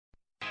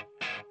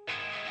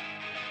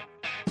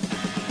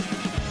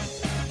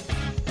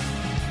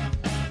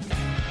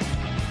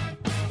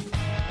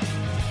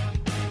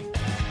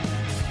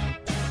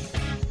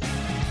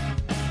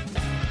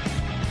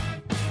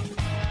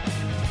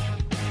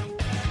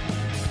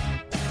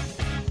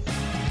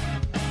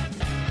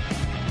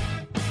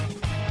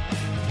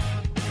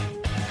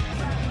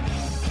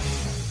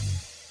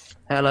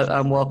Hello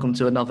and welcome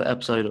to another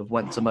episode of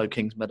Went to Mow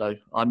Kingsmeadow.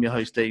 I'm your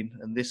host Dean,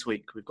 and this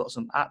week we've got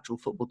some actual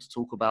football to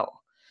talk about.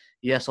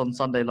 Yes, on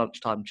Sunday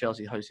lunchtime,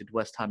 Chelsea hosted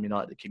West Ham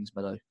United at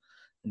Kingsmeadow,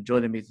 and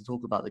joining me to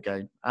talk about the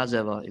game, as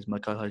ever, is my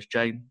co-host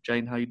Jane.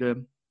 Jane, how you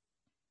doing?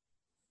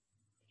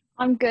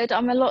 I'm good.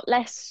 I'm a lot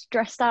less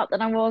stressed out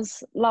than I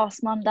was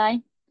last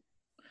Monday.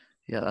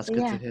 Yeah, that's So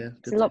good yeah, to hear.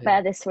 it's a lot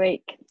better this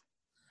week.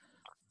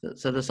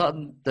 So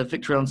the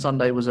victory on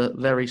Sunday was a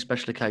very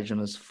special occasion,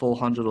 as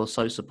 400 or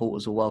so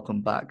supporters were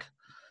welcomed back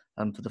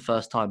for the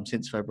first time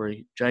since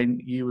February.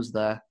 Jane, you was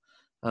there,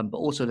 but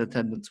also in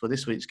attendance were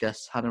this week's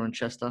guests, Hannah and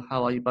Chester.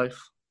 How are you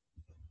both?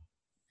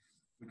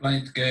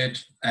 Both good.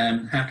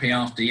 Happy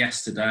after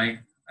yesterday.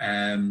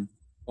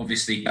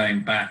 Obviously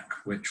going back,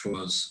 which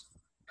was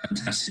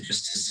fantastic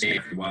just to see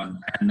everyone,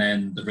 and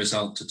then the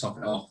result to top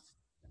it off.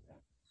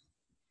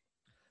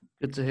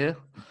 Good to hear.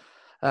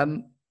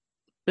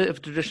 Bit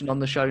of tradition on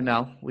the show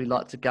now. We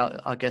like to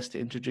get our guests to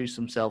introduce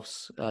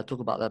themselves,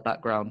 talk about their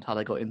background, how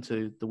they got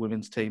into the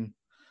women's team.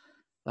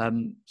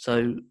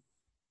 So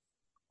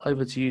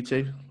over to you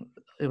two.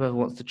 Whoever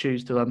wants to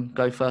choose to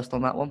go first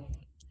on that one.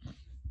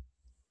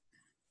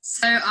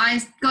 So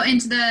I got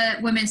into the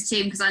women's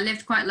team because I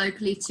lived quite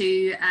locally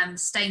to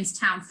Staines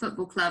Town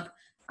Football Club,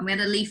 and we had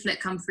a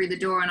leaflet come through the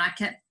door, and I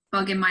kept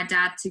bugging my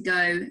dad to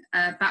go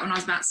back when I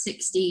was about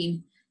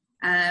 16.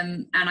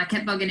 And I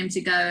kept bugging him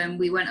to go, and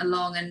we went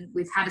along, and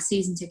we've had a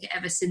season ticket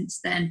ever since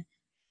then.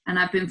 And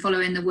I've been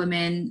following the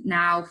women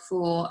now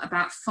for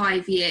about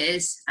 5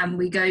 years, and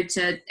we go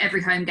to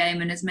every home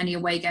game and as many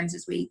away games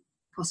as we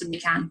possibly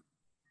can.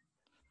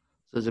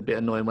 So it's a bit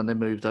annoying when they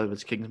moved over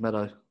to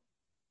Kingsmeadow.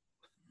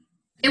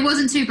 It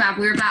wasn't too bad.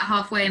 We were about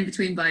halfway in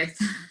between both.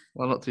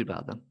 Well, not too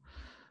bad then.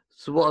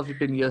 So what have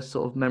been your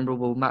sort of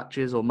memorable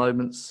matches or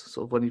moments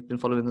sort of when you've been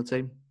following the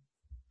team?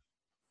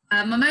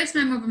 My most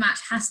memorable match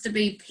has to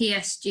be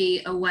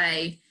PSG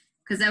away,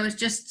 because there was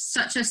just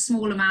such a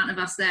small amount of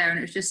us there, and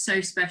it was just so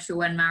special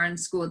when Maren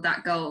scored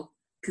that goal,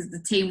 because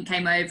the team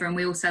came over and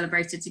we all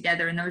celebrated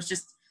together, and there was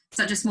just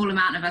such a small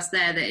amount of us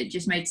there that it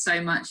just made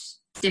so much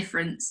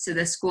difference to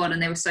the squad,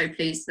 and they were so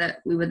pleased that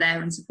we were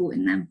there and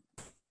supporting them.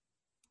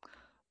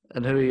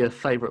 And who are your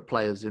favourite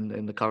players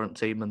in the current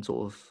team, and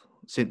sort of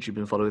since you've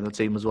been following the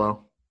team as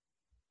well?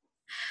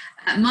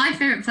 My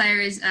favourite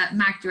player is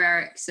Magda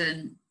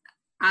Eriksson.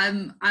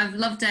 I've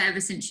loved her ever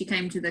since she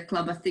came to the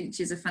club. I think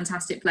she's a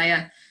fantastic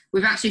player.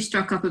 We've actually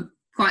struck up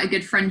quite a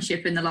good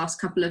friendship in the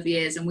last couple of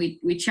years, and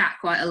we chat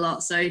quite a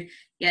lot. So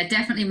yeah,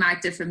 definitely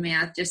Magda for me.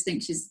 I just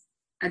think she's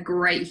a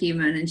great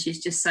human, and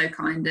she's just so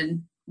kind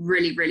and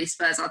really, really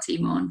spurs our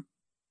team on.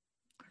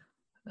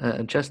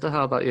 And Chester,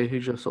 how about you?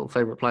 Who's your sort of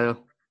favourite player?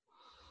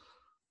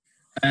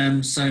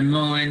 So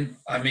mine,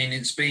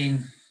 it's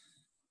been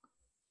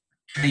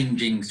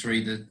changing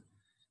through the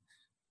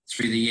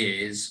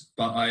years,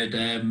 but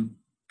I'd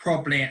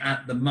probably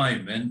at the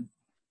moment,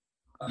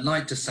 I'd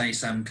like to say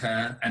Sam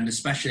Kerr, and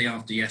especially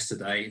after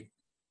yesterday,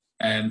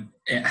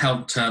 it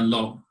helped her a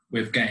lot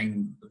with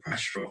getting the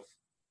pressure off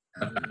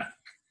her back.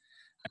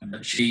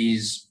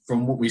 She's,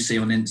 from what we see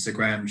on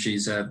Instagram,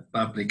 she's a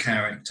bubbly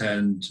character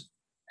and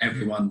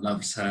everyone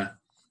loves her.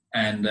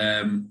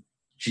 And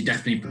she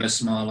definitely put a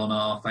smile on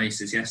our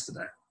faces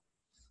yesterday.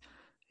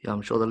 Yeah,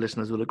 I'm sure the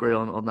listeners will agree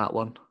on that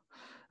one.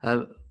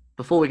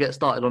 Before we get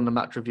started on the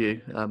match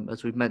review,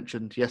 as we've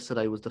mentioned,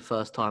 yesterday was the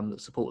first time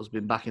that supporters have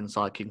been back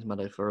inside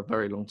Kingsmeadow for a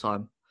very long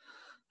time.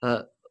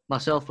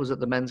 Myself was at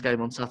the men's game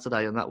on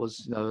Saturday, and that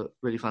was a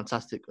really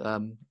fantastic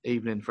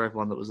evening for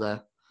everyone that was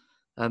there.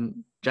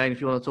 Jane, if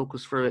you want to talk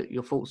us through it,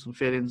 your thoughts and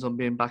feelings on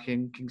being back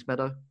in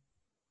Kingsmeadow?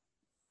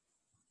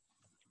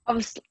 I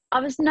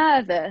was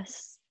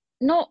nervous,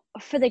 not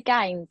for the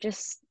game,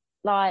 just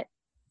like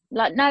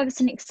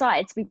nervous and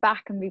excited to be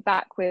back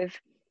with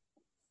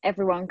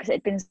everyone, because it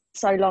had been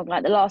so long.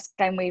 Like the last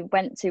game we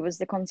went to was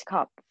the Conti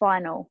Cup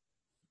final,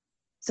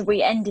 so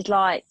we ended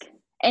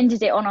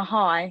it on a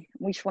high.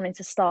 We just wanted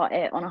to start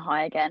it on a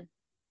high again.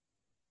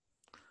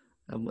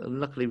 And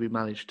luckily we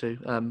managed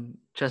to.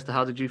 Chester,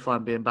 how did you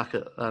find being back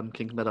at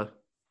Kingsmeadow?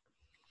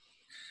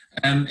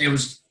 It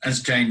was,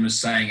 as Jane was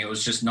saying, it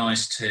was just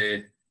nice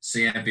to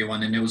see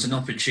everyone, and it was an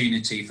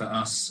opportunity for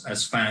us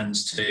as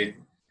fans to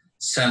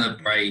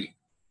celebrate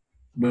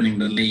winning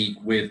the league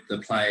with the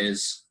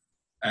players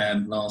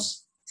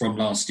from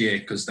last year,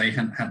 because they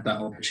hadn't had that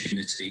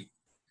opportunity.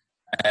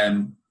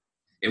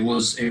 It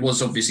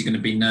was obviously going to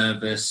be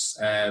nervous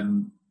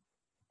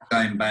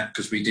going back,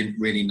 because we didn't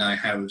really know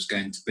how it was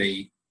going to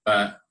be,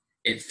 but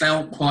it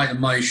felt quite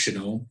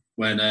emotional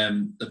when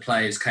the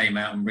players came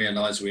out and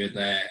realised we were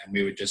there, and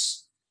we were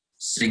just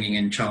singing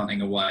and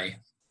chanting away.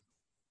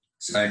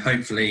 So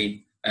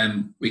hopefully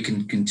we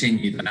can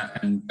continue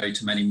that and go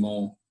to many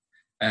more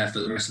for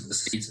the rest of the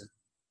season.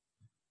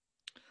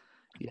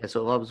 Yeah,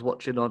 so I was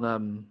watching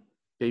on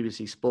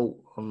BBC Sport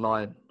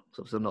online.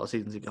 So I'm not a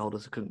season ticket holder,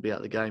 so I couldn't be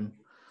at the game.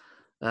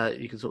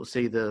 You can sort of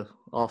see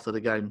after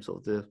the game,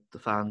 sort of the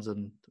fans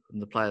and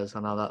the players,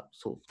 and how that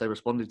sort of they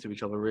responded to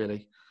each other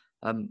really.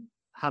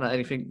 Hannah,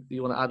 anything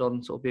you want to add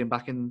on sort of being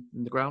back in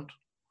the ground?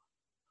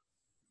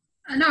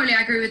 Not really.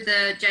 I agree with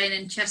Jane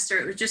and Chester.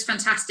 It was just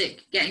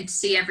fantastic getting to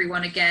see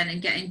everyone again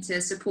and getting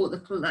to support the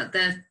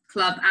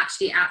club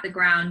actually at the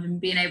ground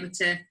and being able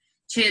to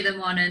cheer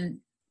them on and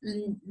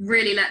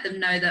really let them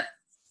know that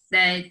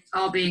they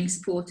are being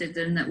supported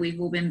and that we've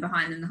all been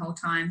behind them the whole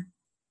time.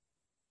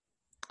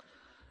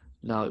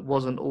 No, it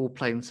wasn't all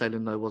plain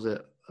sailing though, was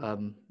it? A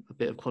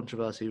bit of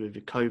controversy with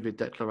your COVID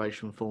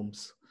declaration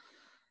forms.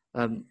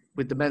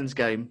 With the men's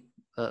game,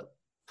 at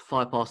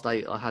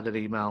 8:05, I had an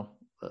email.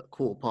 At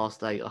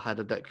 8:15, I had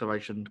a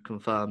declaration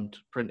confirmed,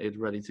 printed,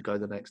 ready to go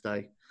the next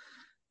day.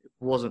 It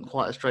wasn't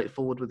quite as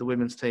straightforward with the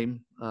women's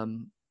team.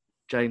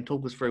 Jane,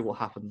 talk us through what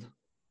happened.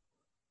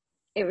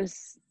 It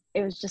was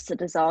just a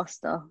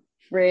disaster,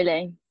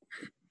 really.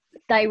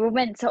 They were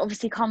meant to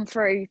obviously come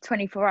through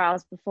 24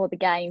 hours before the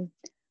game.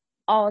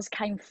 Ours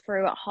came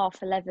through at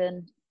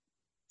 11:30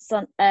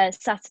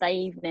 Saturday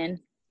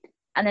evening,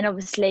 and then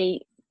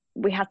obviously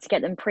we had to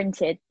get them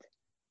printed.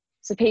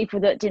 So people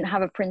that didn't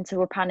have a printer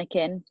were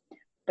panicking,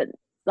 but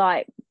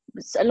like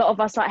a lot of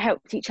us like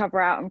helped each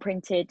other out and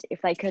printed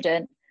if they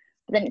couldn't.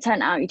 But then it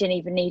turned out you didn't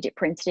even need it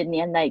printed in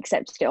the end. They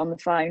accepted it on the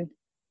phone.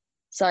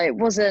 So it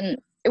wasn't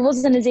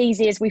as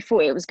easy as we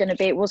thought it was going to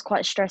be. It was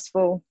quite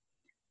stressful,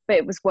 but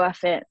it was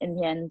worth it in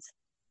the end.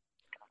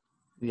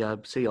 Yeah,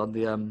 see on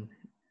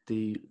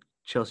the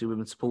Chelsea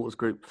Women's Supporters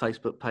Group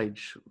Facebook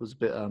page was a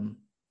bit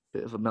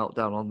of a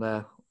meltdown on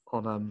there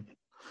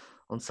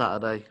on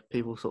Saturday.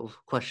 People sort of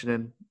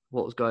questioning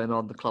what was going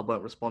on. The club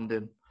weren't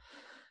responding.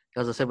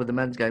 As I said, with the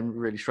men's game,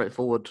 really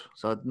straightforward.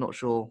 So I'm not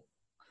sure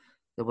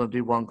they want to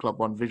do one club,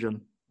 one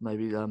vision.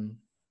 Maybe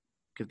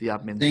give the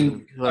admin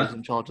to whoever's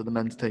in charge of the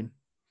men's team.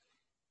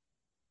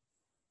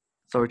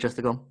 Sorry,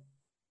 Chester, gone.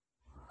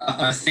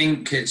 I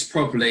think it's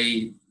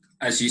probably,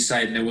 as you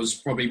say, there was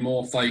probably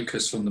more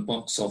focus from the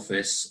box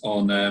office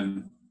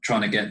on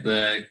trying to get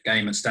the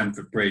game at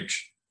Stamford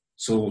Bridge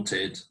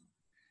sorted.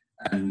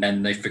 And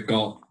then they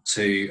forgot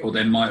to, or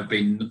there might have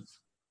been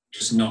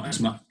just not as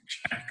much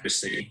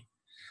accuracy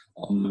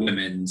on the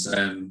women's,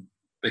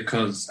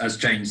 because, as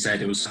Jane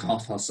said, it was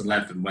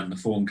 11:30 when the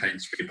form came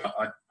through.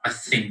 But I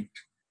think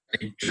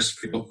they just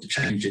forgot to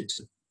change it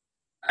to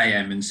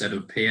AM instead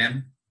of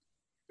PM,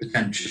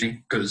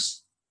 potentially,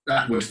 because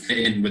that would fit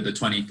in with the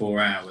 24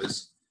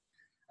 hours.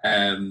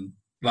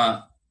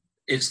 But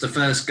it's the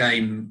first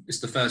game.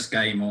 It's the first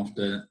game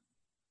after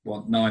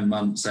 9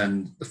 months,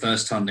 and the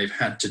first time they've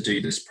had to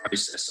do this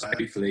process. So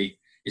hopefully,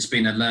 it's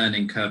been a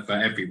learning curve for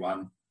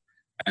everyone,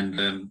 and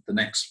the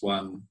next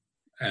one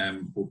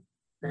will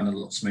run a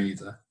lot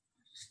smoother.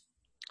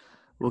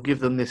 We'll give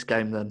them this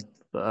game then,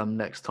 but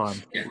next time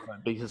we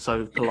won't be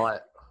so polite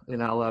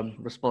in our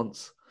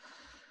response.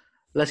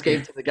 Let's get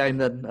into the game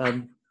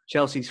then.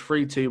 Chelsea's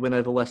 3-2 win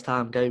over West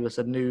Ham gave us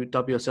a new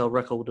WSL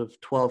record of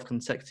 12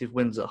 consecutive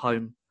wins at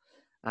home,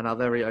 and our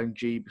very own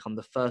G become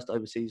the first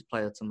overseas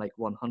player to make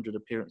 100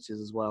 appearances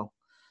as well.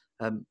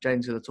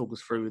 Jane's going to talk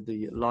us through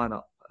the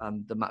lineup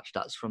and the match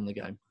stats from the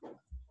game.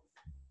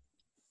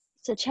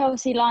 So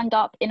Chelsea lined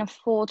up in a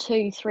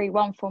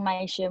 4-2-3-1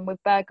 formation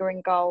with Berger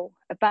in goal,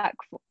 a back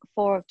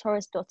four of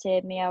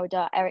Torres-Dottir,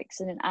 Mielda,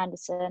 Eriksson and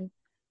Anderson,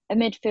 a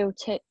midfield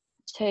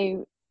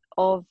two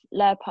of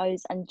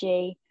Lerpos and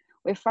G,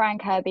 with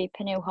Frank Kirby,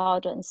 Pernille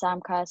Harder and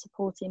Sam Kerr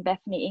supporting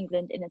Bethany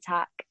England in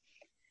attack.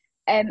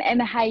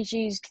 Emma Hayes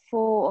used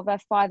 4 of her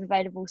 5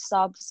 available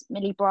subs.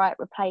 Millie Bright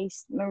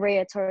replaced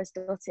Maria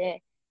Torres-Dottir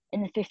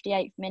in the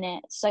 58th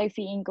minute.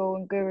 Sophie Ingle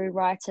and Guru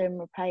Wrighton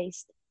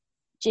replaced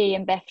G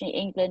and Bethany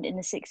England in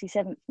the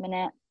 67th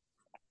minute.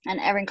 And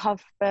Erin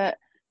Cuthbert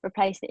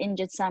replaced the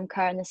injured Sam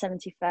Kerr in the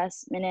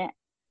 71st minute.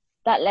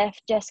 That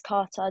left Jess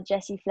Carter,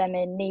 Jessie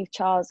Fleming, Neve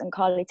Charles and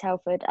Carly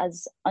Telford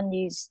as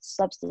unused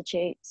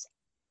substitutes.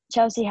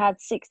 Chelsea had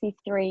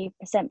 63%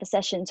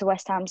 possession to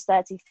West Ham's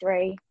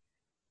 33%.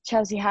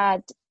 Chelsea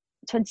had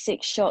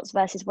 26 shots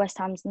versus West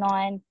Ham's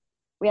 9.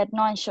 We had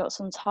 9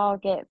 shots on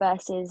target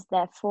versus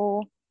their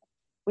 4.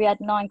 We had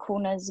 9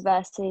 corners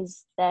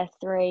versus their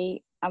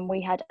 3. And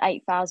we had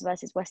 8 fouls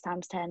versus West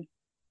Ham's 10.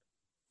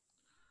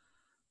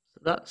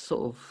 So that's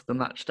sort of the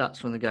match stats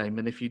from the game.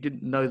 And if you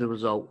didn't know the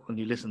result when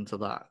you listened to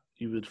that,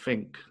 you would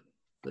think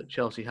that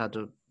Chelsea had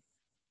a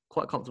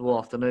quite comfortable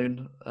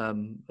afternoon,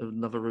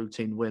 another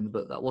routine win,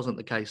 but that wasn't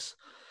the case.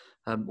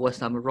 West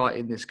Ham were right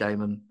in this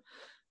game, and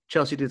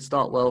Chelsea did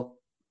start well.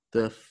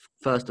 The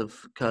first of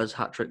Kerr's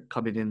hat-trick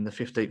coming in the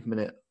 15th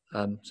minute.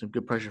 Some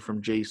good pressure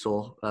from G,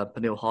 saw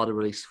Pernille Harder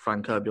release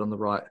Frank Kirby on the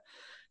right.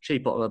 She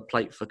put on a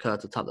plate for Kerr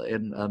to tap that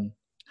in.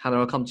 Hannah,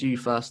 I'll come to you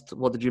first.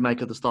 What did you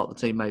make of the start the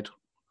team made?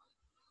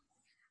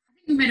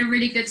 I think we made a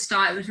really good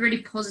start. It was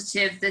really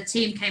positive. The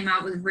team came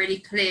out with a really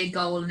clear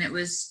goal, and it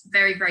was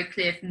very, very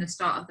clear from the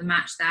start of the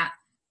match that,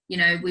 you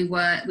know, we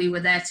were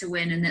there to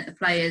win, and that the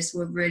players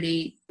were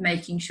really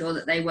making sure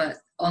that they were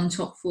on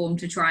top form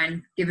to try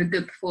and give a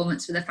good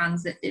performance for the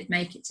fans that did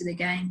make it to the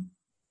game.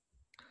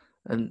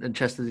 And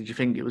Chester, did you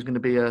think it was going to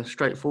be a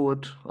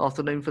straightforward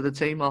afternoon for the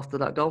team after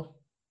that goal?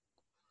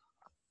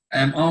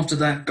 After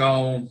that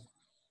goal,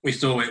 we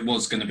thought it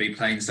was going to be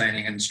plain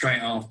sailing, and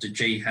straight after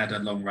G had a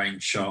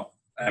long-range shot,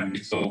 we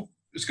thought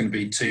was going to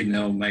be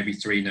 2-0, maybe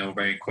 3-0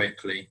 very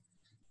quickly.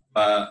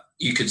 But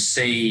you could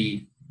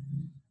see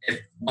if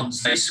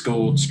once they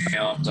scored straight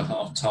after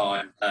half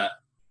time, that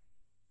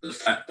the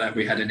fact that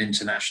we had an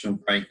international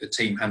break, the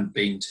team hadn't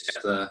been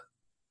together.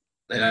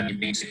 They'd only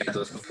been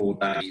together for 4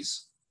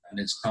 days, and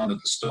it's kind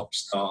of the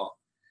stop-start.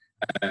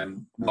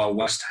 While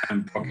West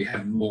Ham probably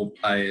had more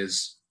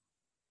players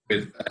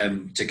with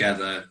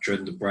together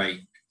during the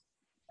break,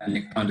 and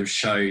it kind of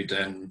showed.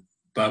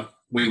 But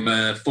we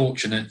were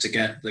fortunate to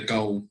get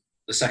the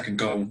second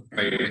goal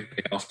very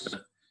quickly after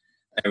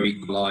their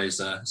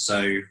equaliser.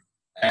 So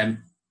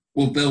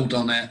we'll build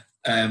on it,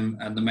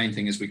 and the main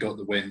thing is we got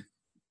the win.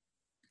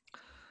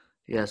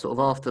 Yeah, sort of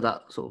after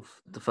that, sort of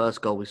the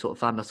first goal, we sort of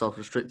found ourselves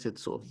restricted.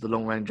 Sort of the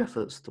long-range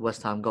efforts. The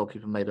West Ham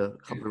goalkeeper made a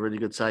couple of really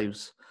good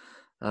saves.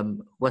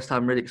 West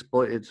Ham really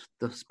exploited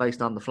the space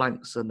down the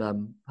flanks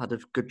and had a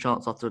good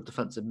chance after a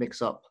defensive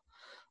mix-up.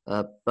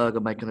 Berger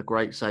making a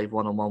great save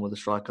one-on-one with the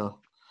striker.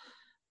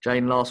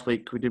 Jane, last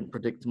week we didn't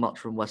predict much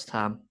from West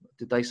Ham.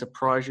 Did they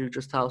surprise you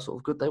just how sort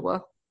of good they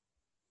were?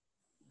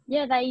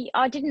 Yeah,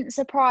 I didn't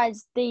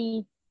surprise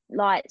the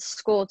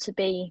score to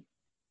be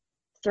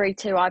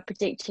 3-2. I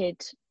predicted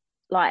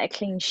a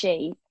clean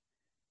sheet.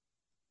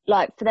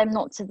 For them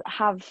not to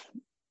have,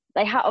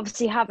 they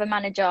obviously have a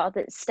manager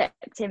that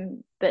stepped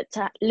in, but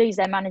to lose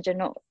their manager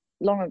not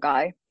long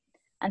ago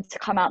and to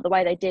come out the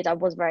way they did, I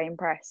was very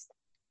impressed.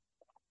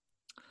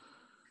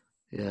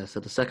 Yeah, so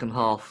the second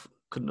half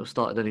couldn't have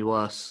started any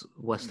worse.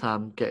 West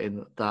Ham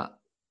getting that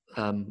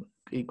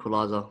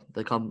equaliser.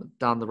 They come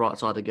down the right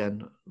side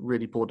again.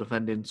 Really poor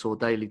defending. Saw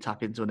Daly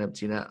tap into an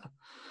empty net.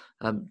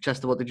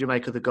 Chester, what did you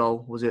make of the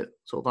goal? Was it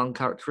sort of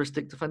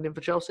uncharacteristic defending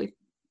for Chelsea?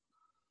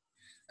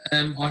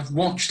 I've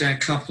watched it a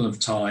couple of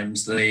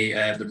times, the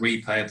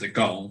replay of the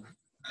goal,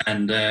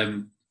 and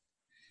the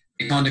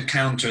kind of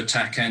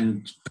counter-attack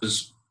end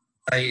was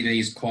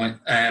Daly's quite.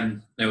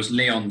 There was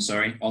Leon,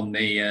 on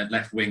the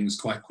left wings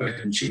quite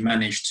quick, and she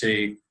managed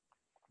to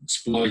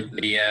exploit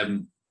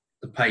the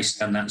pace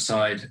down that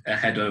side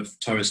ahead of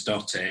Torres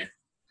Dottir,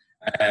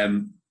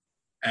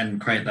 and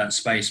create that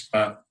space.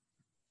 But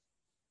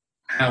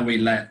how we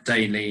let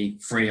Daly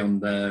free on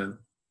the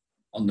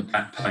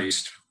back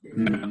post,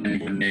 no one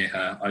anywhere near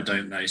her, I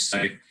don't know.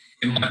 So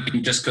it might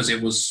be just because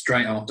it was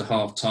straight after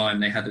half time,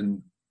 they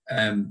hadn't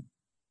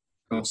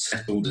got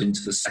settled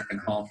into the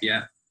second half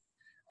yet.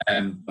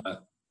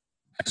 But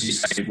as you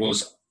say, it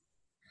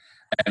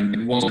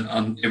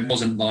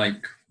wasn't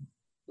like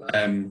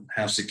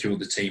how secure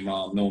the team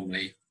are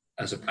normally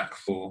as a back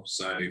four.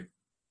 So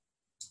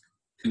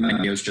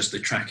maybe it was just the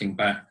tracking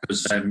back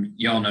because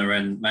Jana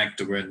and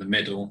Magda were in the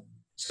middle,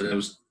 so there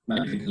was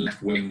maybe the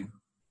left wing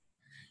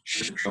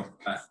should drop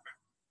back.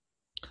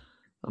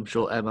 I'm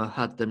sure Emma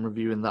had them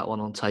reviewing that one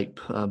on tape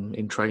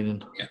in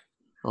training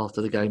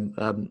after the game.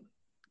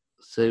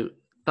 So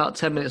about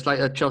 10 minutes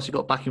later, Chelsea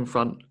got back in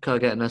front. Kerr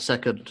getting her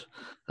second.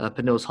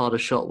 Pernille's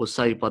hardest shot was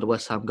saved by the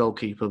West Ham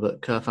goalkeeper,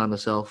 but Kerr found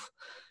herself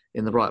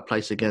in the right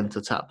place again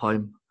to tap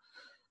home.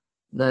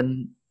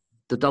 Then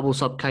the double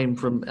sub came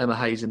from Emma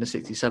Hayes in the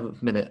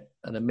 67th minute,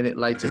 and a minute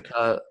later,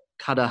 Kerr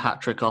had her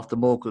hat-trick after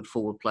more good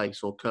forward play,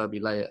 saw Kirby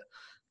lay it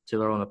to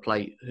her on a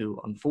plate,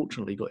 who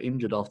unfortunately got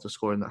injured after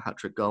scoring that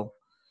hat-trick goal.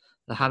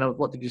 Hannah,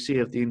 what did you see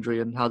of the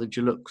injury and how did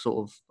you look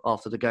sort of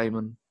after the game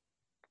and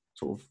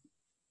sort of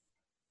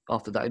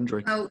after that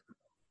injury? Oh,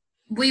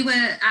 we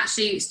were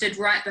actually stood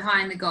right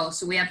behind the goal,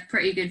 so we had a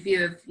pretty good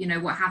view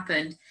of, what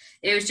happened.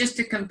 It was just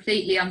a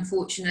completely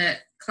unfortunate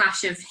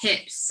clash of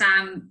hips.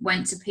 Sam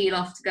went to peel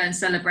off to go and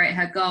celebrate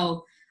her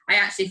goal. I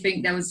actually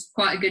think there was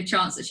quite a good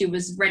chance that she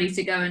was ready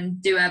to go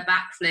and do her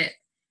backflip.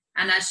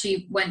 And as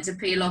she went to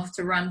peel off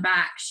to run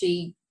back,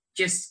 the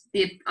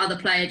other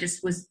player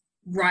just was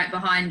right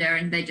behind her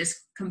and they just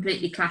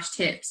completely clashed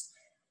hips.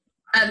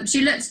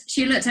 She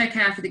looked okay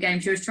after the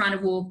game. She was trying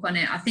to walk on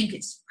it. I think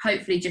it's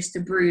hopefully just a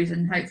bruise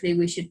and hopefully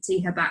we should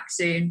see her back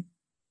soon.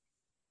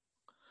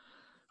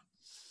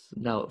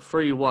 Now, at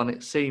 3-1,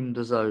 it seemed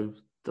as though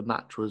the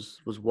match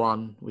was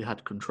won. We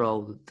had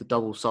control. The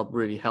double sub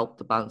really helped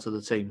the balance of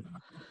the team.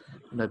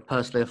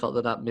 Personally, I felt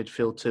that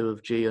midfield two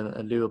of G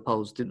and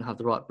Leopolds didn't have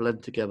the right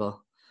blend together.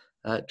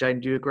 Jane,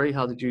 do you agree?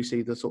 How did you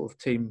see the sort of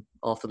team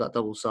after that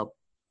double sub?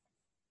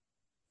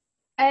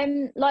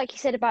 Like you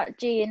said about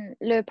G and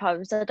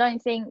Leopolds, I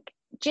don't think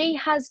G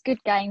has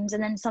good games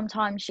and then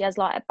sometimes she has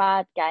a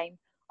bad game.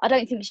 I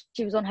don't think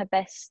she was on her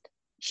best.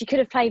 She could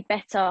have played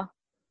better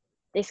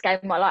this game.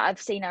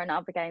 I've seen her in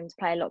other games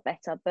play a lot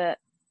better, but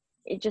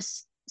it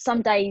just,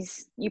 some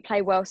days you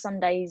play well, some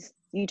days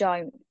you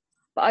don't.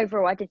 But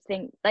overall, I did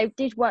think they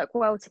did work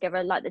well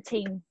together. The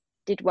team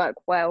did work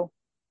well.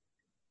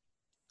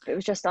 It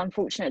was just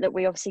unfortunate that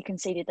we obviously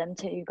conceded them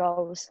 2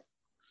 goals.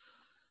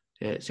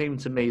 Yeah, it seemed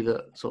to me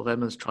that sort of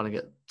Emma's trying to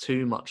get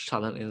too much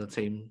talent in the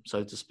team,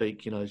 so to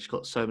speak. She's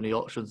got so many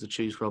options to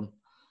choose from.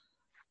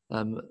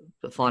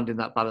 But finding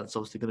that balance is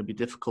obviously going to be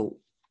difficult.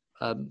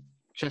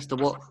 Chester,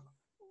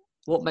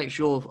 what makes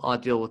your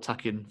ideal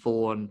attacking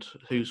four and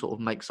who sort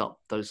of makes up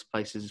those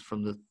spaces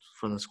from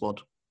the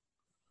squad?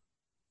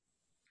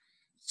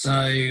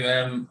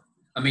 So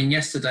I mean,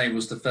 yesterday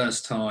was the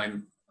first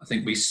time I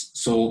think we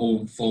saw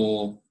all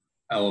four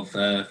of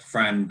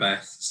Fran,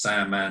 Beth,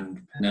 Sam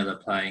and Penilla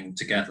playing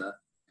together.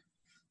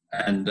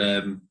 And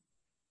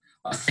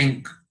I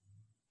think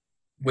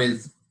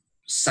with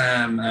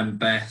Sam and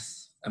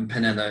Beth and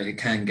Penilla, it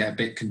can get a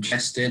bit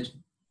congested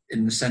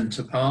in the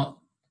centre part.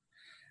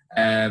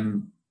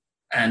 And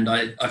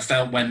I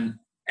felt when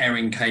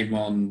Erin came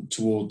on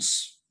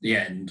towards the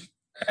end,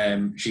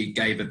 she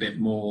gave a bit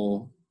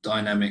more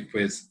dynamic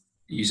with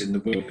using the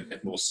wheel a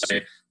bit more. So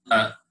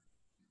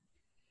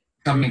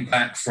coming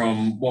back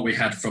from what we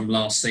had from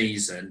last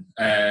season,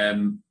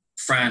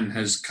 Fran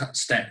has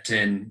stepped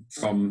in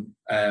from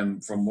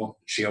what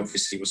she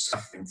obviously was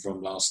suffering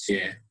from last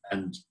year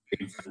and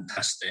been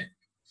fantastic.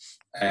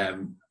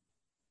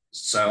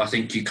 So I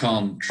think you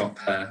can't drop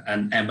her,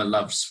 and Emma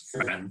loves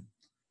Fran.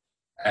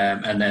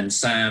 And then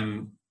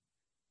Sam,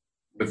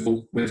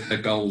 with her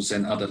goals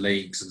in other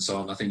leagues and so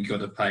on, I think you've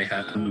got to pay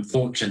her. And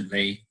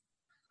unfortunately,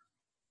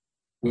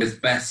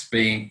 with Beth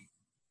being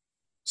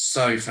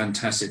so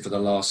fantastic for the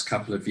last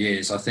couple of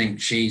years, I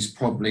think she's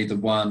probably the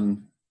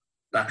one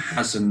that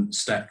hasn't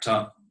stepped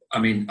up. I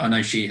mean, I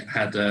know she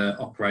had an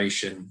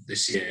operation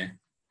this year.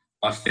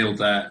 I feel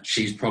that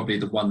she's probably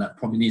the one that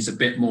probably needs a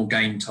bit more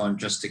game time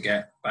just to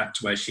get back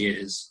to where she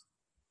is.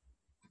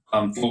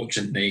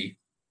 Unfortunately,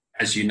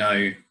 as you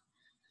know,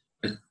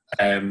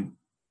 there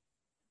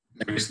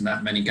isn't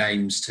that many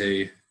games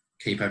to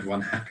keep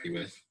everyone happy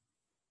with.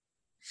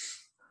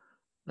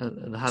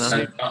 And Hannah,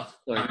 so,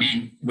 I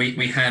mean,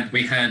 we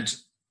had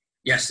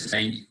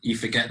yesterday. You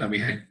forget that we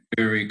had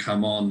Guru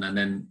come on, and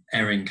then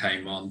Erin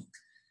came on,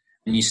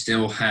 and you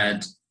still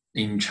had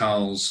Ian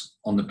Charles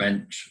on the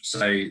bench.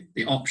 So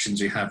the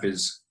options we have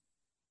is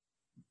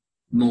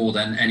more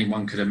than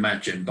anyone could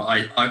imagine.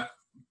 But I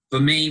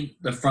for me,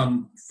 the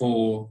front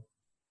four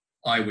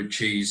I would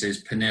choose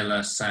is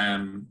Penilla,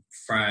 Sam,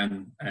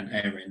 Fran, and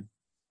Erin.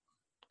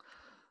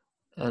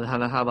 And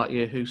Hannah, how about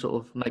you? Who sort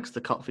of makes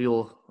the cut for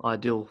your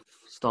ideal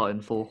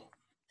starting four?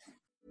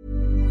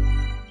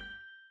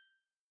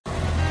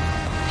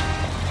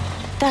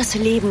 Das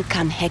Leben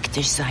kann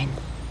hektisch sein.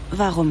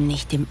 Warum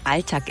nicht dem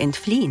Alltag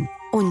entfliehen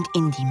und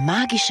in die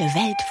magische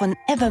Welt von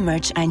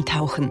Evermerge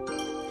eintauchen?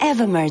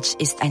 Evermerge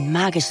ist ein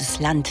magisches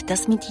Land,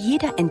 das mit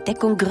jeder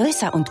Entdeckung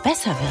größer und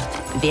besser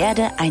wird.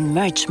 Werde ein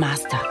Merge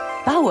Master.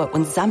 Baue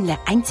und sammle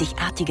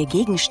einzigartige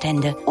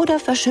Gegenstände oder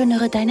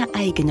verschönere deine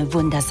eigene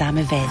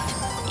wundersame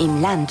Welt.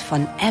 Im Land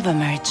von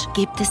Evermerge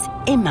gibt es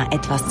immer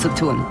etwas zu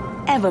tun.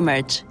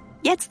 Evermerge.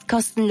 Jetzt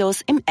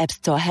kostenlos im App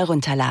Store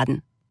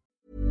herunterladen.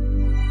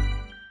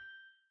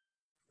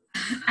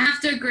 I have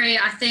to agree.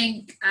 I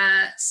think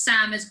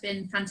Sam has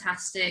been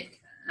fantastic.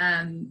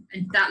 And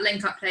that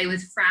link-up play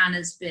with Fran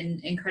has been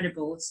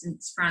incredible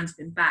since Fran's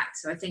been back.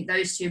 So I think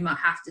those two might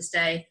have to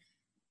stay.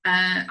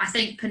 I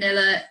think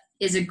Penilla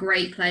is a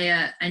great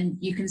player, and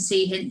you can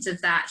see hints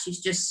of that. She's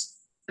just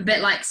a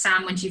bit like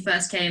Sam when she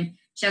first came.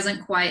 She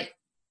hasn't quite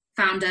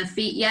found her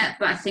feet yet,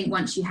 but I think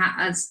once she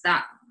has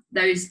that,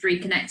 those three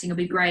connecting will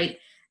be great.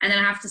 And then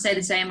I have to say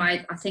the same.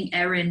 I think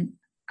Erin,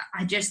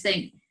 I just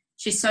think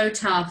she's so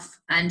tough,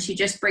 and she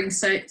just brings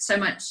so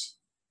much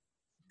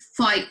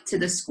fight to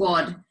the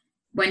squad.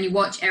 When you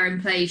watch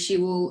Erin play, she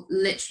will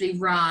literally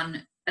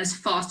run as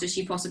fast as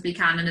she possibly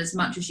can and as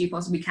much as she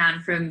possibly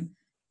can from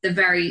the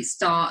very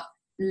start,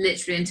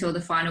 literally until the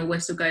final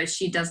whistle goes.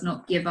 She does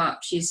not give up.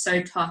 She's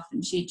so tough,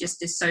 and she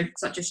just is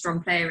such a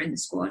strong player in the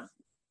squad.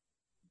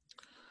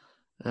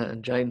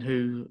 And Jane,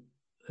 who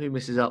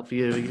misses out for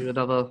you? Are you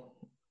another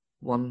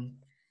one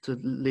to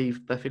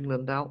leave Beth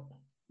England out?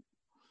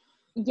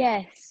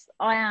 Yes,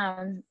 I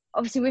am.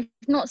 Obviously, we've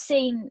not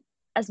seen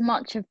as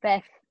much of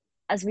Beth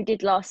as we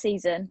did last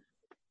season,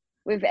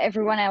 with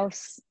everyone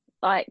else,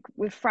 like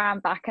with Fran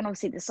back and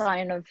obviously the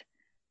signing of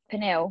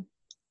Penille.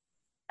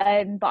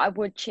 But I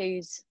would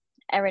choose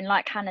Erin.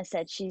 Like Hannah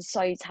said, she's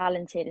so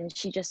talented, and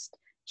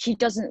she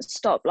doesn't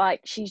stop.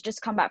 Like, she's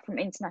just come back from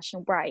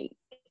international break.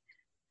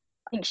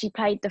 I think she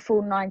played the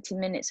full 90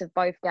 minutes of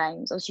both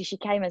games. Obviously, she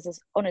came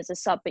on as a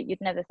sub, but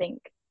you'd never think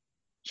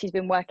she's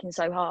been working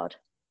so hard.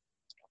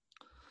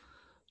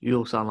 You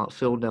all sound like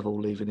Phil Neville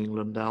leaving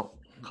England out.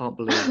 Can't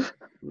believe it.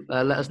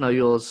 Let us know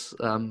yours.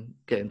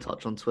 Get in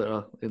touch on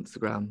Twitter,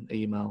 Instagram,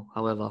 email,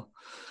 however.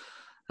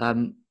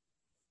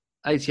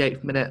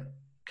 88th minute,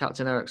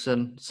 Captain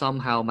Eriksson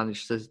somehow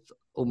managed to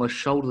almost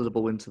shoulder the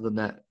ball into the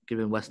net,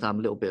 giving West Ham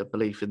a little bit of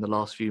belief in the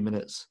last few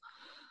minutes.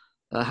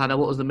 Hannah,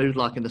 what was the mood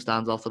like in the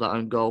stands after that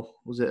own goal?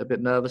 Was it a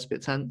bit nervous, a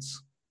bit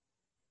tense?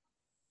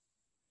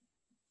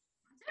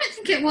 I don't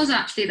think it was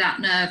actually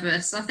that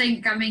nervous. I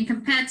mean,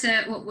 compared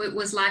to what it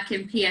was like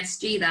in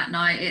PSG that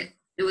night,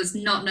 it was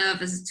not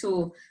nervous at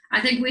all.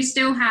 I think we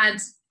still had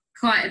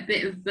quite a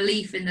bit of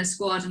belief in the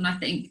squad, and I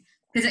think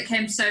because it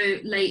came so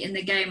late in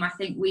the game, I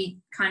think we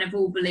kind of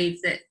all believed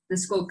that the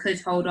squad could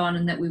hold on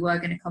and that we were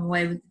going to come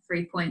away with the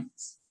 3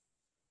 points.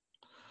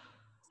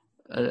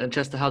 And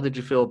Chester, how did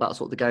you feel about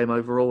sort of the game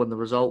overall and the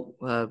result?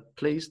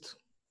 Pleased?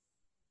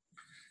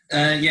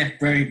 Yeah,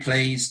 very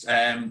pleased,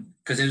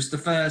 because it was the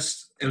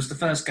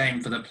first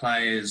game for the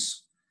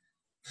players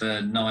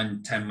for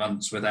 9-10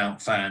 months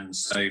without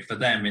fans. So for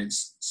them,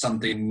 it's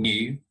something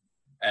new.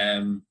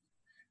 And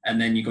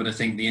then you've got to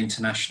think the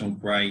international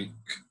break.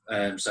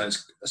 So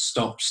it's a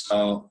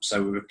stop-start.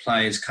 So with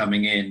players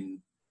coming in,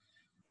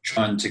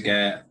 trying to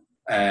get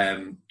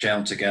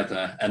gel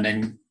together. And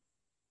then,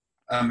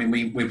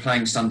 we're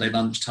playing Sunday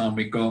lunchtime.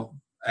 We've got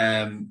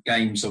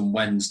games on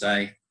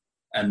Wednesday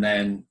and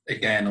then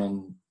again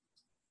on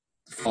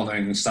the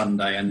following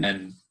Sunday. And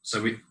then,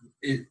 so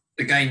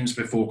the games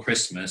before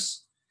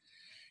Christmas,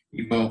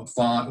 you've got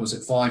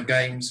 5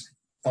 games,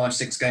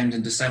 5-6 games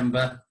in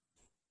December,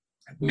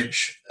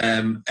 which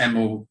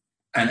Emma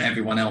and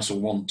everyone else will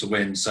want to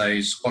win.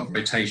 So squad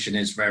rotation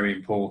is very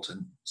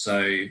important.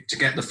 So to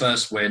get the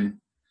first win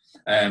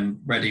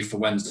ready for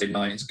Wednesday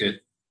night is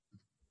good.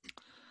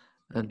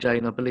 And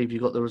Jane, I believe you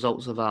got the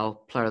results of our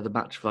player of the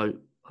match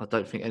vote. I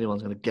don't think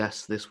anyone's going to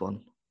guess this one.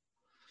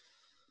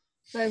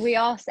 So we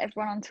asked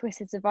everyone on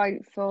Twitter to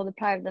vote for the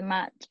player of the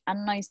match,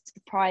 and no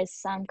surprise,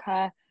 Sam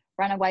Kerr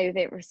ran away with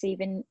it,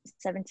 receiving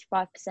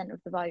 75%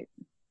 of the vote.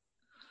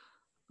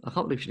 I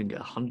can't believe she didn't get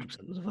 100%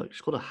 of the vote.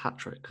 She got a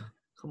hat-trick.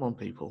 Come on,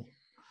 people.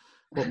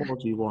 What more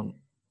do you want?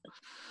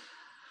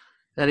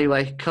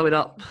 Anyway, coming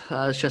up,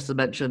 as Chester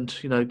mentioned,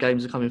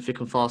 games are coming thick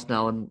and fast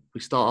now, and we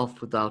start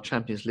off with our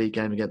Champions League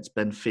game against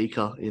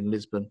Benfica in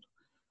Lisbon.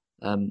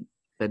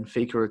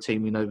 Benfica are a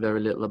team we know very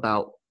little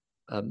about.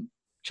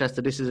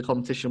 Chester, this is a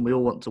competition we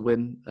all want to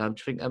win. Do you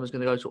think Emma's going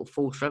to go sort of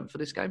full strength for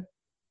this game?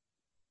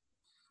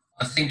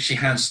 I think she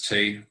has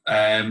to.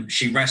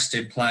 She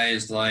rested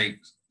players like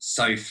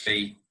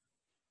Sophie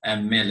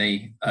and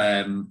Millie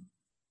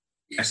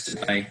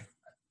yesterday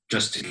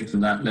just to give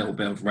them that little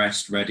bit of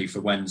rest ready for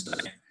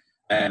Wednesday.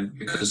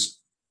 Because,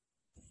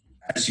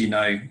 as you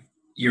know,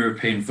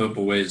 European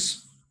football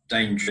is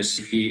dangerous.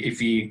 If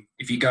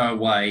you go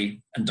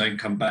away and don't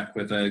come back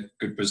with a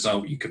good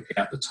result, you could be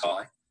at the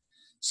tie.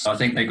 So I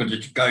think they've got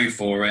to go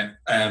for it.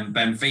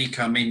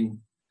 Benfica,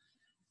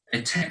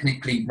 they're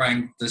technically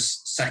ranked the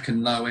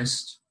second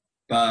lowest,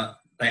 but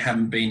they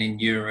haven't been in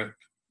Europe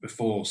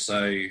before.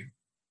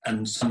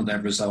 And some of their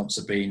results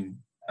have been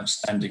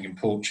outstanding in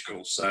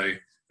Portugal. So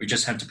we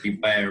just have to be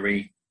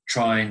wary,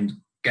 try and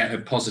get a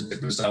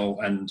positive result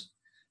and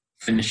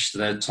finish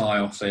the tie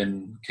off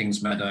in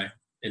Kingsmeadow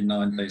in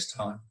 9 days'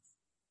 time.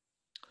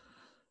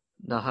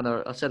 Now,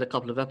 Hannah, I said a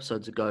couple of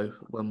episodes ago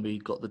when we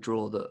got the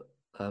draw that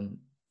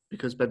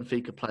because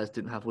Benfica players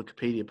didn't have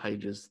Wikipedia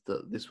pages,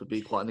 that this would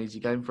be quite an easy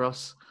game for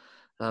us.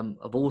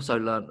 I've also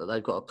learnt that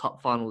they've got a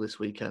cup final this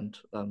weekend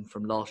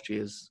from last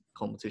year's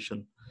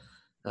competition.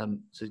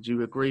 So do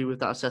you agree with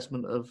that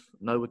assessment of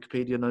no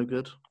Wikipedia, no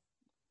good?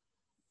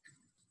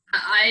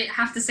 I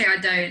have to say I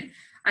don't.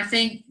 I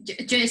think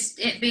just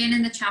it being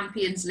in the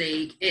Champions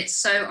League, it's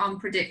so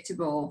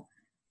unpredictable.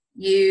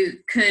 You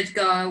could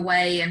go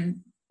away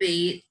and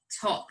be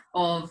top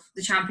of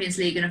the Champions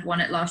League and have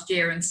won it last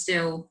year and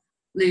still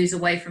lose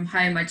away from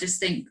home. I just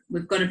think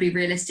we've got to be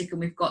realistic and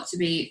we've got to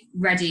be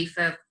ready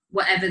for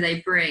whatever they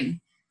bring,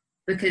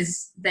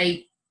 because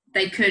they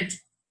could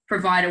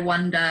provide a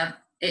wonder,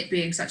 it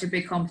being such a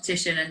big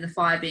competition and the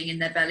fire being in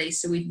their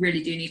bellies. So we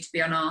really do need to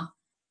be on our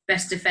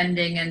best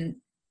defending and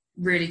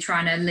really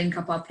trying to link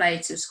up our play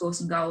to score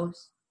some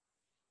goals.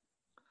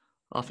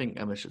 I think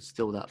Emma should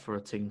steal that for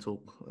a team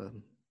talk.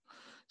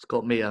 It's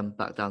got me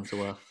back down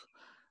to earth.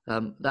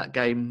 That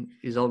game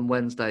is on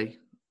Wednesday.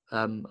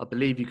 I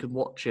believe you can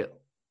watch it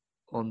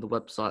on the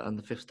website and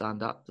the Fifth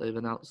Stand app they've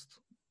announced.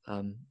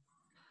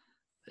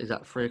 Is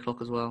that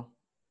 3:00 as well?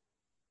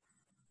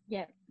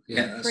 Yeah.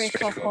 Yeah,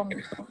 3:00 on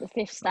the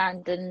Fifth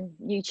Stand and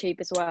YouTube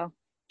as well.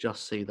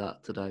 Just see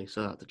that today,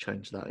 so I had to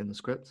change that in the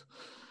script.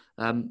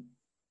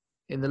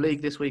 In the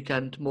league this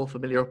weekend, more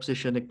familiar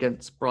opposition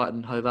against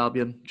Brighton Hove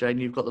Albion. Jane,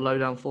 you've got the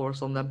lowdown for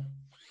us on them?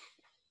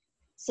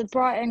 So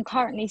Brighton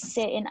currently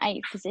sit in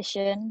 8th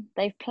position.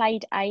 They've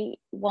played 8,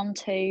 won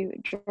 2,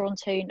 drawn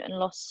 2 and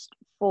lost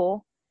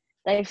 4.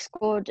 They've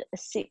scored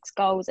 6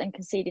 goals and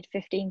conceded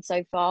 15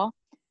 so far.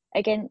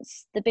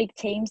 Against the big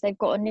teams, they've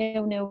got a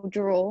 0-0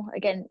 draw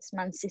against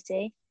Man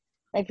City.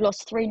 They've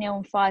lost 3-0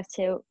 and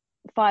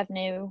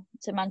 5-0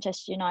 to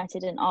Manchester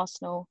United and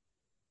Arsenal.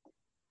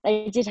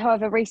 They did,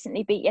 however,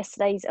 recently beat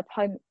yesterday's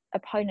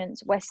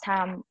opponents, West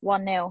Ham,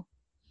 1-0.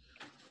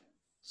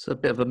 It's a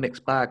bit of a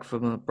mixed bag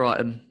from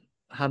Brighton.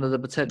 Hannah, the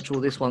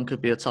potential, this one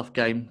could be a tough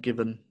game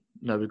given,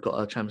 we've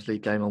got a Champions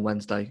League game on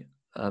Wednesday.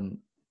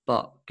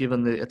 But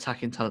given the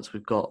attacking talents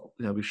we've got,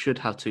 we should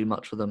have too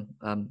much for them.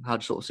 How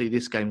do you sort of see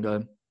this game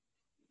going?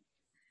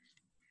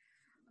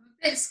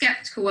 I'm a bit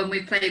sceptical when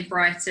we played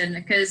Brighton,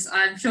 because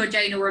I'm sure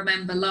Jane will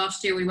remember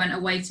last year we went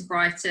away to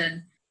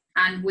Brighton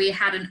and we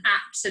had an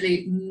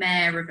absolute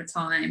mare of a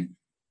time.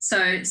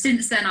 So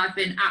since then, I've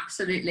been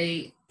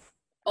absolutely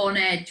on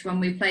edge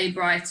when we play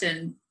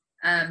Brighton,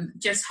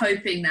 just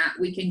hoping that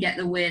we can get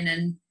the win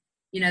and,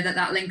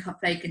 that link-up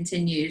play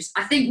continues.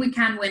 I think we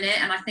can win it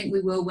and I think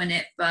we will win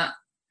it, but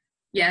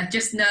yeah,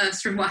 just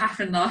nerves from what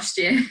happened last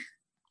year.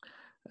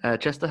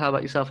 Chester, how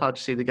about yourself? How do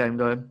you see the game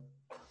going?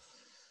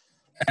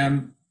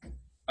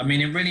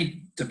 It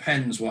really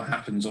depends what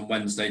happens on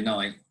Wednesday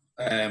night.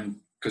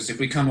 because if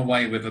we come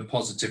away with a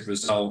positive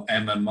result,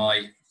 Emma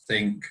might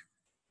think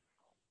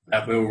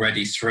that we're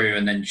already through,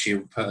 and then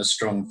she'll put a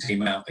strong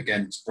team out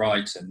against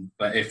Brighton.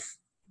 But if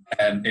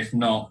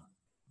not,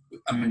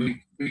 I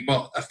mean, we've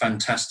got a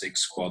fantastic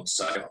squad,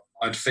 so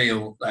I'd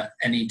feel that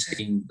any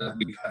team that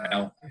we put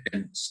out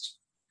against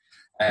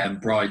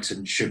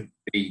Brighton should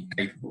be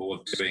capable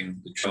of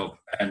doing the job.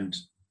 And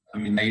I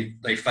mean,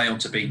 they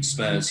failed to beat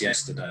Spurs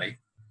yesterday,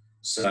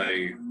 so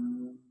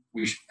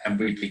we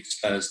beat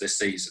Spurs this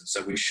season,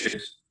 so we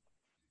should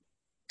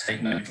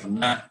take note from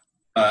that.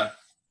 But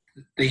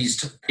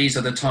these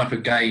are the type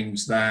of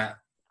games that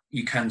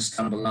you can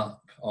stumble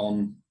up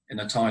on in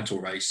a title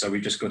race, so we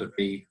just got to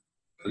be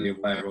fully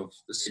aware of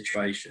the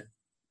situation.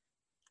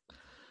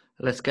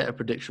 Let's get a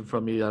prediction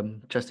from you,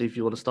 Chesty, if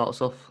you want to start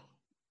us off.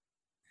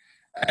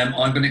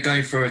 I'm going to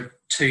go for a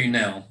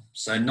 2-0,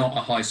 so not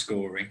a high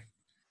scoring.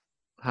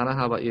 Hannah,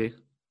 how about you?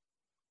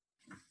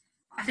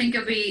 I think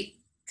it'll be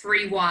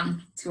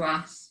 3-1 to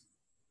us.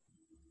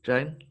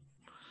 Jane?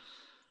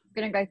 I'm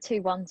going to go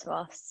 2-1 to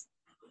us.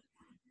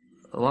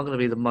 Well, I'm going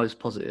to be the most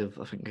positive,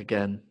 I think,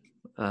 again.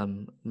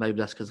 Maybe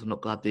that's because I've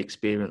not had the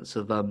experience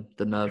of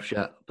the nerves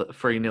yet, but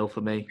 3-0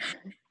 for me.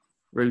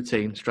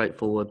 Routine,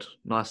 straightforward,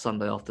 nice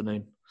Sunday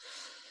afternoon.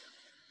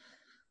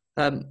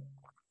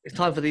 It's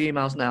time for the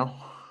emails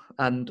now,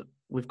 and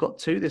we've got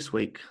 2 this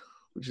week,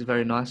 which is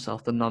very nice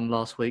after none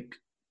last week.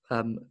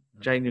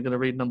 Jane, you're going to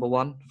read number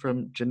 1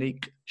 from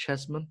Janique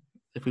Chesman.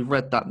 If we've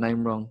read that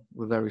name wrong,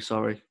 we're very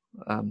sorry,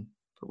 but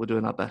we're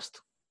doing our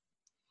best.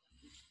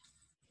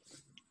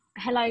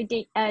 Hello,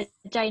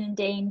 Jane and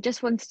Dean.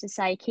 Just wanted to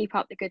say, keep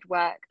up the good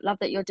work. Love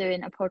that you're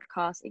doing a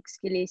podcast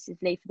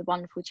exclusively for the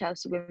wonderful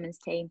Chelsea women's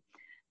team.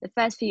 The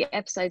first few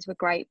episodes were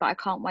great, but I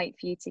can't wait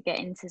for you to get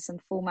into some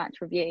full match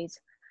reviews.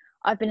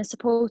 I've been a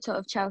supporter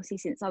of Chelsea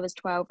since I was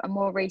 12 and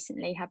more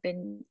recently have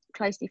been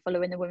closely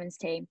following the women's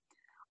team.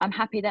 I'm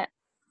happy that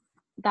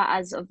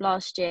as of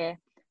last year,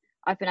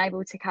 I've been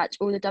able to catch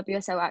all the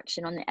WSL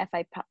action on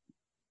the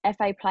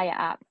FA Player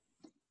app,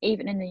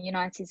 even in the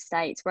United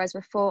States, whereas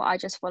before I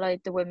just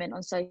followed the women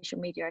on social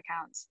media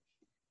accounts.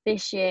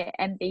 This year,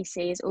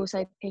 NBC is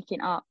also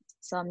picking up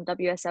some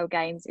WSL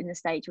games in the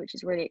States, which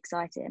is really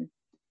exciting.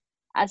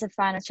 As a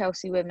fan of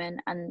Chelsea women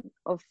and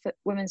of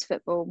women's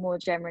football more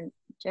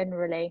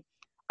generally,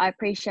 I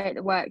appreciate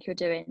the work you're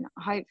doing.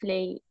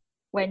 Hopefully,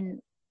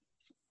 when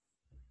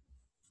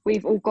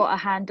we've all got a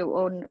handle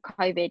on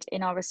COVID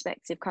in our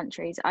respective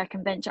countries, I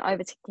can venture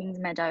over to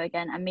Kingsmeadow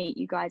again and meet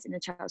you guys in the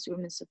Chelsea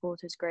Women's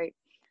Supporters Group.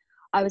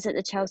 I was at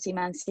the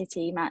Chelsea-Man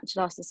City match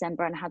last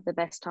December and had the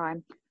best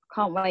time.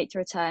 Can't wait to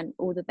return.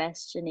 All the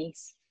best,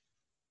 Janice.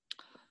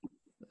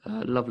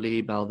 Lovely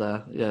email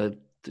there. Yeah,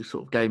 the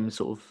sort of game,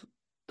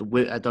 the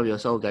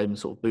WSL game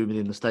sort of booming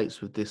in the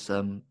States with this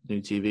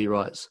new TV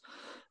rights.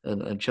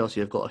 And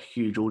Chelsea have got a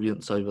huge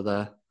audience over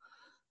there,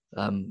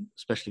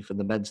 especially for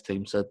the men's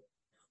team. So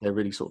they're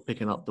really sort of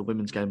picking up the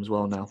women's game as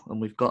well now. And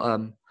we've got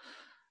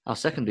our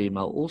second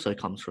email also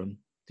comes from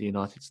the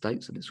United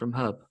States, and it's from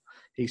Herb.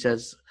 He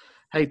says,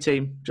 "Hey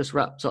team, just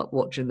wrapped up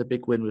watching the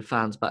big win with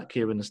fans back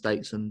here in the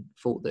States and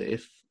thought that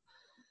if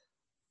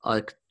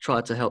I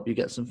tried to help you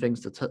get some things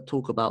to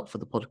talk about for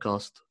the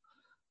podcast.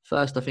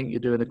 First, I think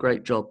you're doing a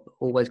great job.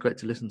 Always great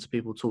to listen to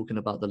people talking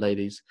about the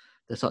ladies.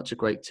 They're such a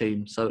great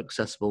team, so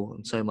accessible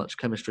and so much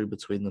chemistry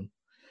between them.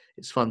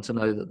 It's fun to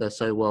know that they're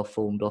so well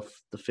formed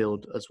off the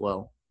field as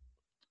well.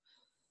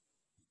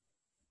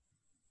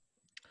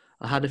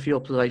 I had a few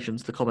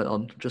observations to comment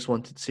on. Just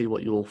wanted to see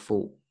what you all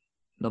thought.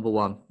 Number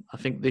 1, I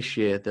think this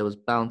year there was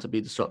bound to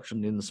be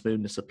disruption in the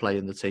smoothness of play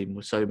in the team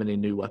with so many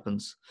new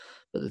weapons,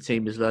 but the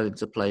team is learning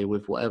to play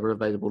with whatever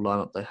available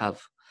lineup they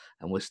have,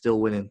 and we're still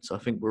winning, so I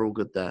think we're all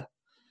good there.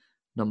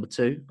 Number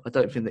 2, I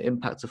don't think the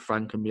impact of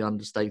Fran can be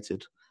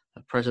understated.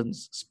 Her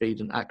presence,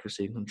 speed and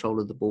accuracy and control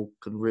of the ball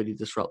can really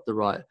disrupt the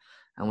right,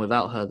 and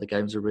without her the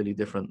games are really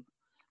different.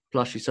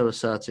 Plus she's so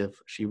assertive,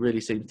 she really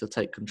seems to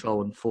take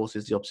control and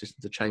forces the opposition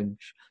to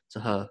change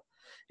to her.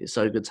 It's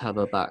so good to have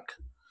her back.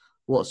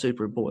 What's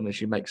super important is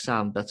she makes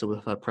Sam better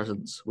with her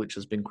presence, which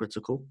has been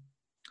critical.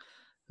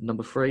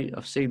 Number 3,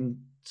 I've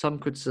seen some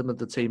criticism of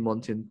the team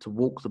wanting to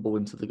walk the ball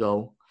into the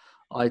goal.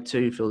 I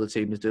too feel the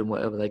team is doing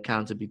whatever they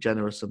can to be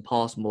generous and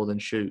pass more than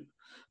shoot.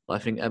 But I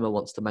think Emma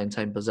wants to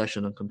maintain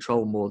possession and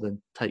control more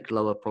than take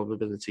lower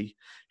probability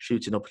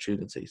shooting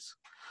opportunities.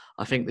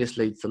 I think this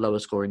leads to lower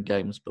scoring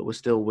games, but we're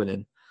still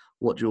winning.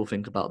 What do you all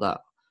think about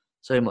that?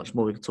 So much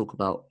more we can talk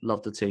about.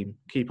 Love the team.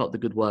 Keep up the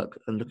good work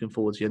and looking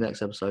forward to your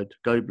next episode.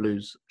 Go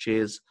Blues.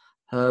 Cheers.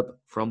 Herb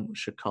from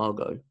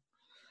Chicago.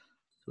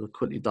 So we'll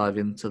quickly dive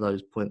into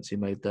those points he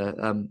made there.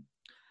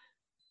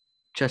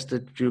 Chester,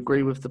 do you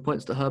agree with the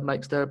points that Herb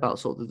makes there about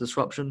sort of the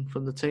disruption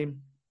from the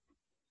team?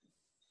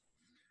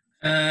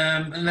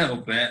 A little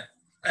bit.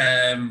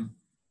 I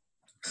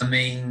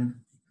mean,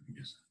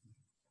 it's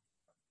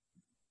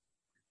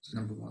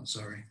number 1,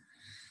 sorry.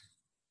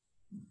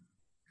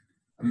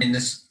 I mean,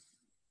 this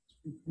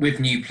with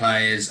new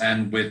players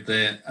and with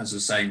the, as I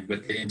was saying,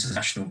 with the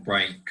international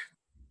breaks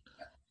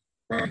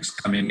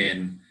coming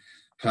in,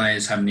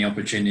 players having the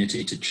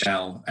opportunity to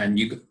gel, and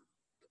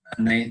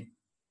and they're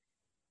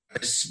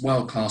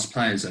world-class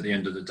players at the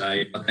end of the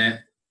day, but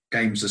their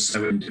games are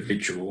so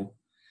individual.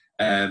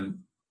 Penella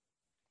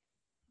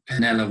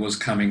was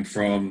coming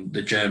from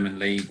the German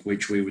league,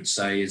 which we would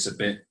say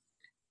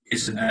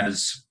isn't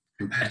as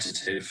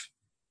competitive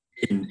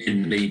in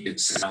the league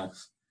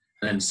itself.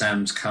 And then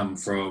Sam's come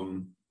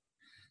from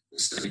the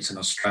States and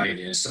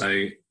Australia.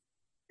 So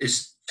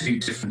it's two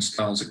different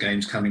styles of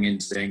games coming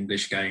into the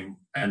English game,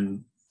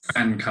 and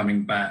Fran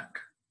coming back,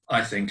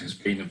 I think, has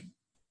been a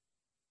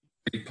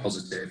big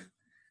positive.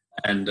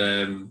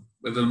 And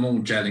with them all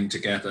gelling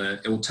together,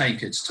 it will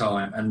take its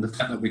time. And the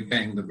fact that we're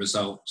getting the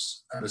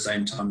results at the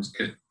same time is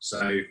good.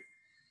 So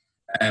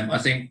I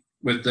think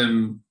with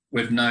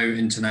no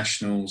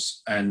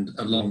internationals and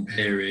a long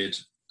period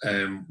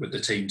with the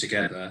team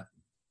together,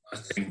 I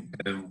think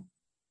it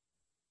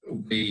will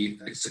be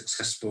a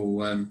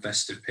successful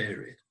festive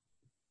period.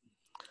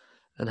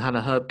 And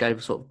Hannah, Herb gave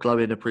a sort of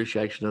glowing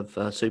appreciation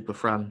of Super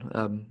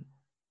Fran.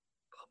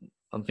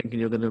 I'm thinking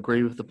you're going to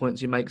agree with the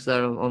points he makes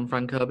there on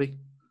Fran Kirby.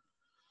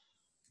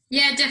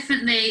 Yeah,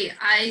 definitely.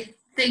 I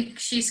think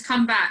she's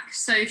come back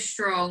so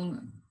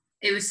strong.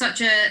 It was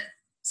such a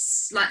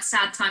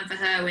sad time for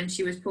her when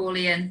she was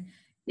poorly, and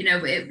you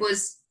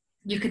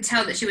could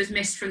tell that she was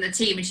missed from the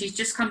team, and she's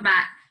just come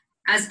back.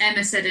 As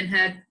Emma said in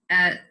her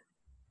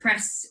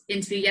press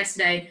interview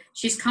yesterday,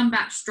 she's come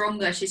back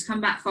stronger, she's come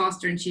back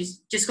faster, and she's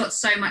just got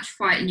so much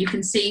fight, and you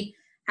can see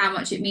how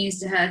much it means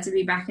to her to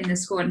be back in the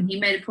squad. And he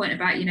made a point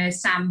about,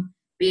 Sam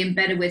being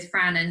better with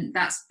Fran, and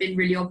that's been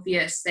really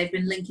obvious. They've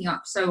been linking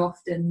up so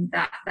often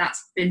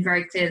that's been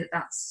very clear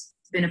that's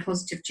been a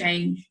positive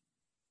change.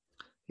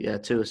 Yeah,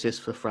 2 assists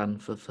for Fran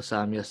for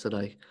Sam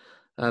yesterday.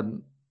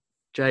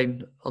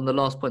 Jane, on the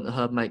last point that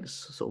Herb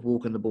makes, sort of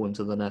walking the ball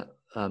into the net,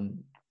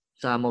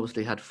 Sam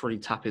obviously had 3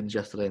 tap-ins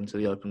yesterday into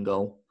the open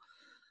goal,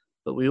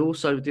 but we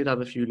also did have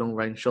a few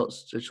long-range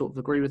shots. Do you sort of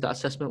agree with that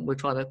assessment? We're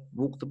trying to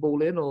walk the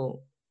ball in, or do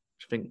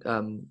you think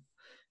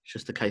it's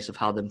just a case of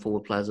how them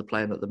forward players are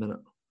playing at the minute?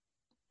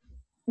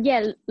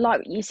 Yeah,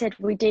 like you said,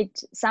 we did.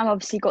 Sam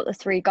obviously got the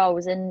 3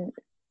 goals, and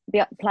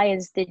the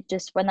players did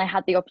just, when they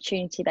had the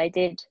opportunity, they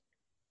did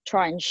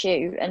try and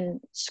shoot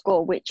and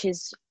score, which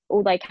is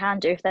all they can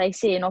do if they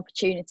see an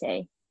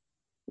opportunity.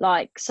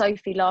 Like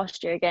Sophie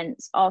last year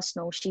against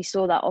Arsenal, she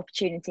saw that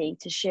opportunity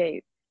to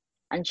shoot,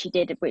 and she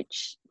did,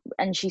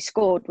 and she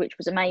scored, which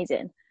was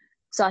amazing.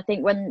 So I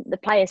think when the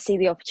players see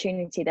the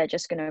opportunity, they're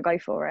just going to go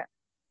for it.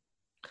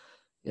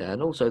 Yeah,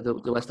 and also the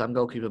West Ham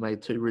goalkeeper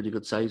made 2 really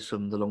good saves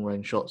from the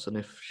long-range shots, and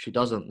if she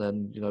doesn't,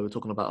 then we're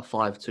talking about a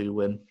 5-2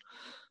 win,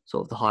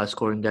 sort of the highest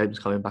scoring games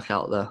coming back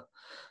out there.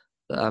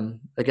 But,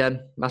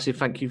 again, massive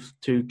thank you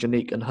to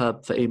Janique and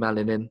Herb for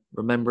emailing in.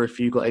 Remember, if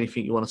you've got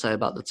anything you want to say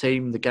about the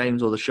team, the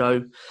games, or the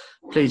show,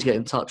 please get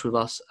in touch with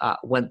us at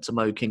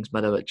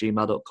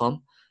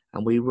wenttomokingsmeadow@gmail.com,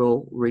 and we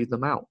will read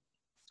them out.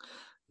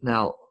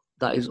 Now,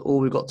 that is all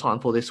we've got time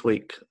for this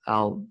week.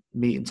 Our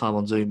meeting time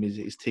on Zoom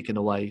is ticking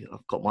away.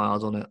 I've got my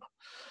eyes on it.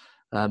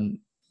 And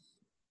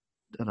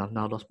I've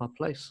now lost my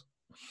place.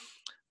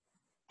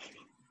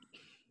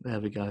 There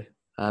we go.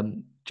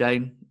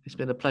 Jane, it's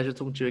been a pleasure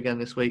talking to you again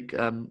this week.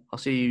 I'll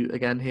see you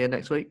again here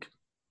next week.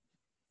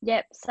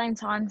 Yep, same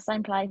time,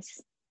 same place.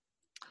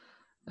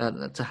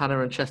 To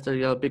Hannah and Chester,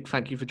 a big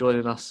thank you for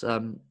joining us.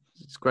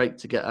 It's great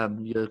to get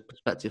your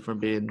perspective from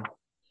being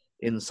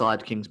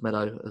inside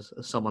Kingsmeadow as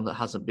someone that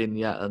hasn't been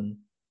yet and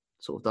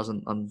sort of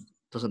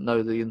doesn't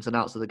know the ins and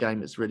outs of the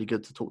game. It's really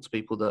good to talk to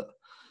people that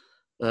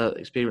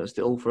experienced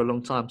it all for a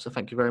long time. So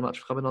thank you very much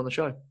for coming on the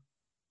show.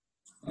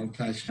 My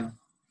pleasure.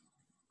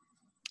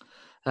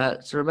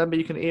 So remember,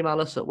 you can email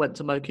us at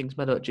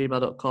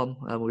wenttomokingsmeadow@gmail.com,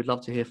 and we'd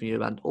love to hear from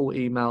you. And all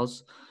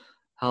emails,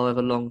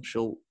 however long,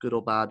 short, good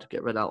or bad,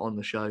 get read out on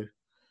the show.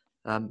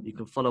 You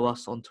can follow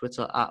us on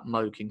Twitter at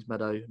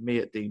 @MoKingsmeadow, me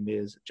at Dean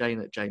Mears, Jane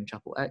at Jane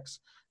Chapel X,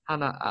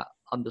 Hannah at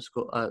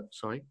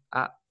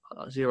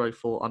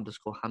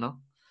 @04_Hannah,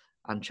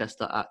 and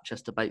Chester at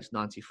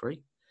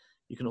ChesterBates93.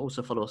 You can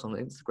also follow us on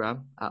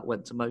Instagram at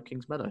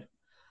wenttomokingsmeadow.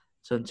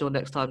 So until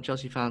next time,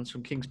 Chelsea fans,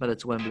 from Kingsmeadow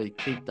to Wembley,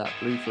 keep that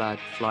blue flag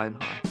flying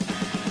high.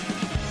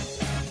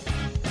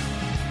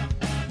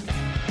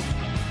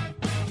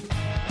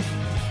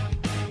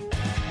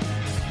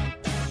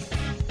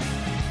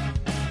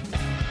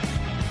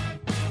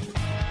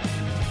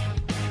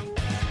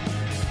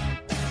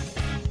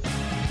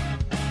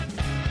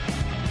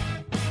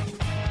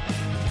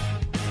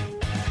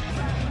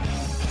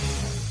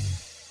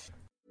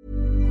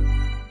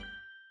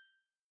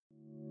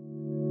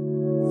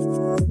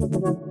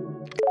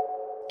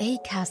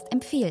 Acast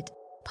empfiehlt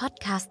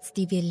Podcasts,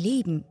 die wir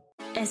lieben.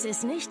 Es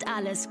ist nicht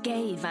alles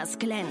gay, was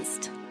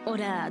glänzt.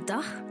 Oder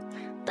doch?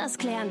 Das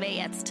klären wir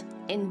jetzt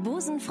in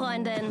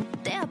Busenfreundin,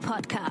 der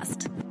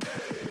Podcast.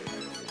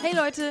 Hey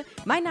Leute,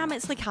 mein Name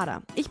ist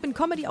Ricarda. Ich bin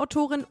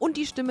Comedy-Autorin und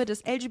die Stimme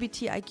des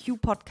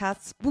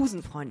LGBTIQ-Podcasts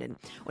Busenfreundin.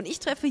 Und ich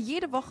treffe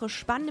jede Woche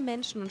spannende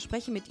Menschen und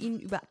spreche mit ihnen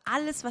über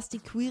alles, was die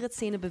queere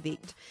Szene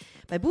bewegt.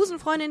 Bei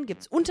Busenfreundin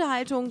gibt's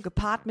Unterhaltung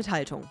gepaart mit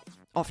Haltung.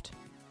 Oft.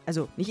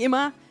 Also nicht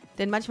immer,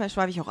 denn manchmal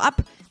schweife ich auch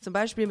ab, zum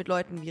Beispiel mit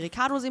Leuten wie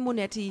Riccardo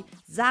Simonetti,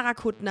 Sarah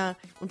Kuttner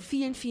und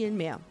vielen, vielen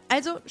mehr.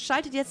 Also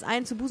schaltet jetzt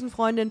ein zu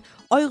Busenfreundin,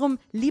 eurem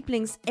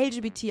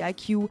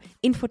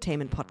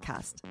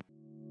Lieblings-LGBTIQ-Infotainment-Podcast.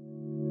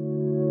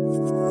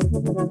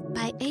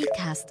 Bei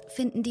Acast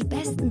finden die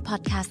besten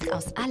Podcasts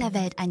aus aller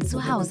Welt ein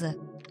Zuhause.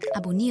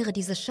 Abonniere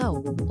diese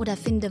Show oder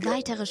finde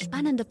weitere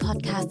spannende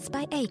Podcasts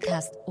bei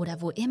Acast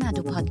oder wo immer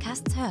du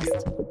Podcasts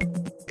hörst.